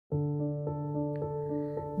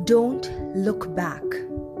Don't look back.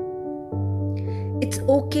 It's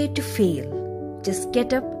okay to fail. Just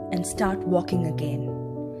get up and start walking again.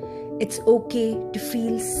 It's okay to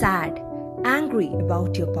feel sad, angry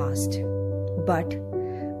about your past. But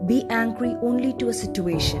be angry only to a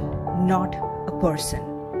situation, not a person.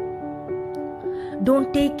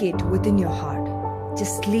 Don't take it within your heart.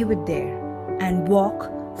 Just leave it there and walk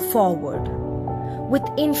forward with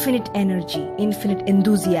infinite energy, infinite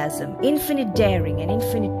enthusiasm, infinite daring, and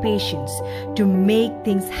infinite patience to make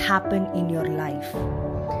things happen in your life.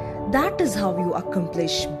 That is how you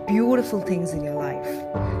accomplish beautiful things in your life,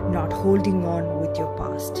 not holding on with your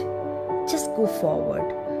past. Just go forward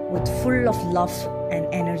with full of love and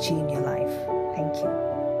energy in your life. Thank you.